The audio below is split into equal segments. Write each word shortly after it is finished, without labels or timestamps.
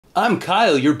I'm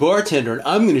Kyle, your bartender, and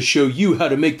I'm going to show you how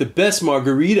to make the best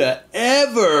margarita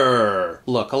ever!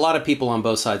 Look, a lot of people on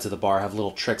both sides of the bar have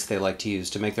little tricks they like to use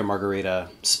to make their margarita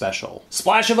special.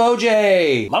 Splash of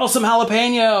OJ! Muddle some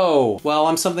jalapeno! Well,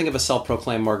 I'm something of a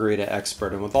self-proclaimed margarita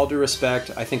expert, and with all due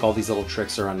respect, I think all these little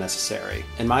tricks are unnecessary.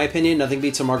 In my opinion, nothing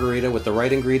beats a margarita with the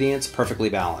right ingredients, perfectly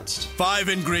balanced. 5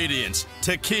 ingredients: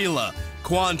 tequila,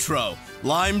 Cointreau,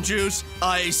 lime juice,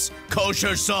 ice,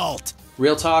 kosher salt.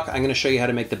 Real talk, I'm going to show you how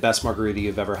to make the best margarita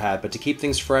you've ever had, but to keep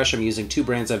things fresh, I'm using 2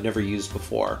 brands I've never used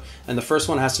before. And the first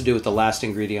one has to do with the last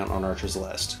ingredient on Archer's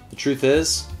list. The truth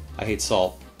is, I hate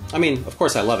salt. I mean, of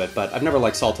course I love it, but I've never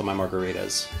liked salt on my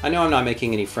margaritas. I know I'm not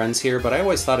making any friends here, but I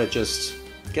always thought it just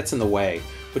gets in the way,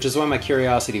 which is why my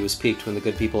curiosity was piqued when the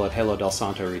good people at Halo del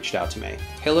Santo reached out to me.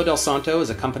 Halo del Santo is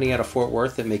a company out of Fort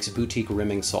Worth that makes boutique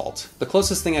rimming salt. The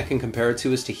closest thing I can compare it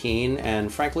to is tahine,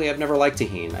 and frankly I've never liked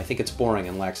tahine. I think it's boring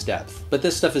and lacks depth. But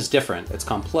this stuff is different. It's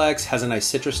complex, has a nice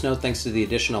citrus note thanks to the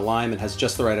addition of lime, and has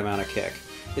just the right amount of kick.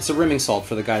 It's a rimming salt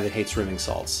for the guy that hates rimming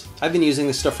salts. I've been using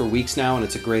this stuff for weeks now, and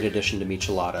it's a great addition to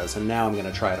micheladas, and now I'm going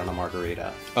to try it on a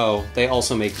margarita. Oh, they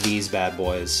also make these bad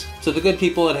boys. To the good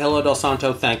people at Halo del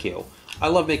Santo, thank you. I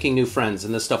love making new friends,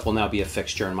 and this stuff will now be a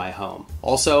fixture in my home.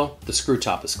 Also, the screw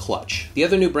top is clutch. The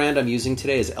other new brand I'm using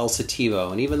today is El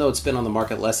Sativo, and even though it's been on the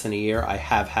market less than a year, I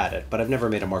have had it, but I've never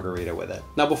made a margarita with it.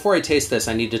 Now before I taste this,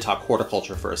 I need to talk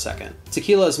horticulture for a second.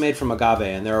 Tequila is made from agave,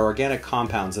 and there are organic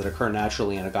compounds that occur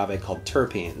naturally in agave called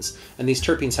terpenes, and these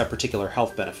terpenes have particular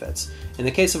health benefits. In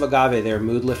the case of agave, they are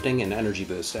mood lifting and energy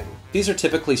boosting. These are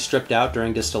typically stripped out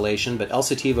during distillation, but El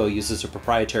Sativo uses a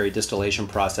proprietary distillation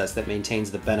process that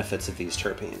maintains the benefits of these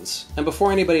terpenes. And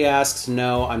before anybody asks,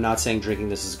 no, I'm not saying drinking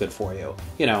this is good for you.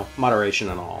 You know, moderation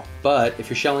and all. But if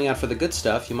you're shelling out for the good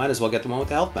stuff, you might as well get the one with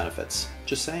the health benefits.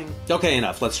 Just saying. Okay,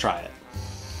 enough, let's try it.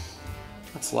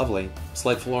 That's lovely.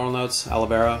 Slight floral notes, aloe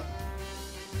vera.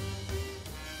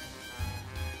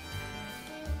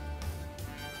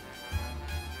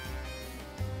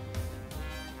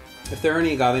 If there are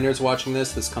any agave nerds watching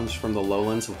this, this comes from the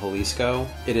lowlands of Jalisco.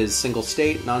 It is single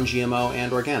state, non-GMO,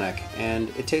 and organic, and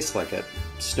it tastes like it.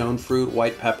 Stone fruit,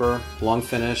 white pepper, long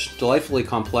finish, delightfully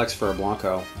complex for a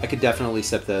Blanco. I could definitely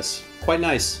sip this. Quite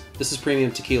nice. This is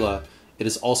premium tequila. It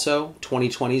is also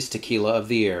 2020's Tequila of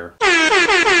the Year.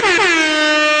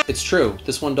 It's true,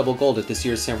 this won double gold at this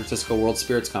year's San Francisco World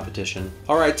Spirits Competition.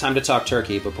 Alright, time to talk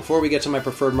turkey, but before we get to my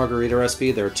preferred margarita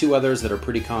recipe, there are 2 others that are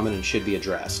pretty common and should be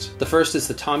addressed. The first is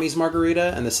the Tommy's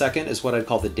margarita, and the second is what I'd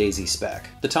call the Daisy spec.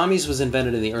 The Tommy's was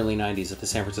invented in the early 90s at the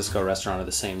San Francisco restaurant of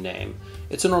the same name.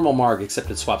 It's a normal marg,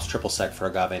 except it swaps triple sec for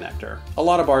agave nectar. A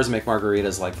lot of bars make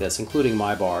margaritas like this, including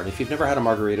my bar, and if you've never had a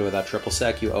margarita without triple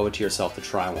sec, you owe it to yourself to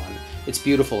try one. It's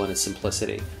beautiful in its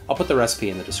simplicity. I'll put the recipe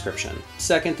in the description.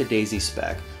 Second, the Daisy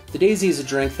spec. The Daisy is a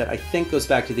drink that I think goes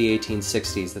back to the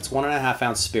 1860s. That's 1.5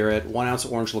 ounce spirit, 1 ounce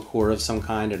orange liqueur of some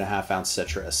kind, and a ½ ounce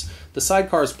citrus. The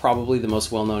sidecar is probably the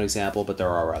most well-known example, but there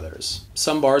are others.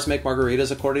 Some bars make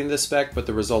margaritas according to this spec, but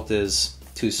the result is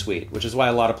too sweet, which is why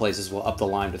a lot of places will up the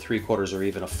lime to 3/4 or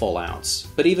even a full ounce.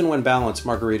 But even when balanced,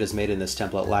 margaritas made in this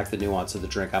template lack the nuance of the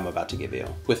drink I'm about to give you.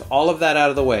 With all of that out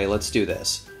of the way, let's do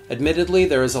this. Admittedly,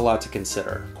 there is a lot to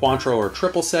consider. Cointreau or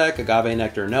triple sec, agave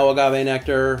nectar, no agave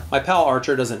nectar. My pal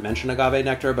Archer doesn't mention agave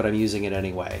nectar, but I'm using it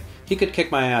anyway. He could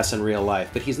kick my ass in real life,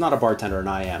 but he's not a bartender and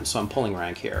I am, so I'm pulling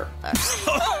rank here.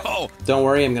 Don't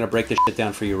worry, I'm gonna break this shit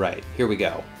down for you right. Here we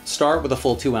go. Start with a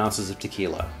full 2 ounces of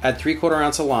tequila. Add 3/4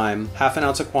 ounce of lime, ½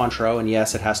 ounce of Cointreau, and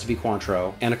yes, it has to be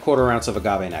Cointreau, and 1/4 ounce of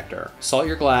agave nectar. Salt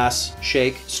your glass,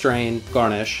 shake, strain,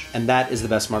 garnish, and that is the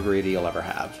best margarita you'll ever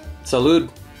have. Salud!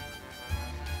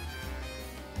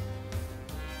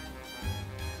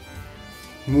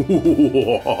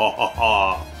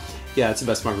 Yeah, it's the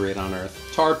best margarita on earth.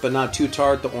 Tart, but not too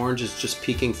tart. The orange is just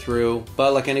peeking through.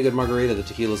 But like any good margarita, the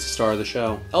tequila is the star of the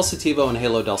show. El Sativo and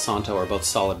Halo del Santo are both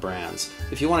solid brands.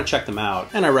 If you want to check them out,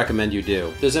 and I recommend you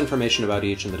do, there's information about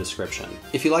each in the description.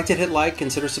 If you liked it, hit like,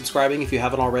 consider subscribing if you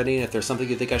haven't already, and if there's something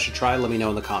you think I should try, let me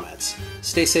know in the comments.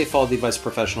 Stay safe, follow the advice of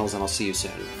professionals, and I'll see you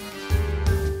soon.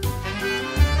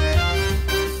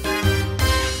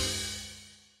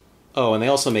 Oh, and they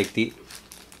also make the...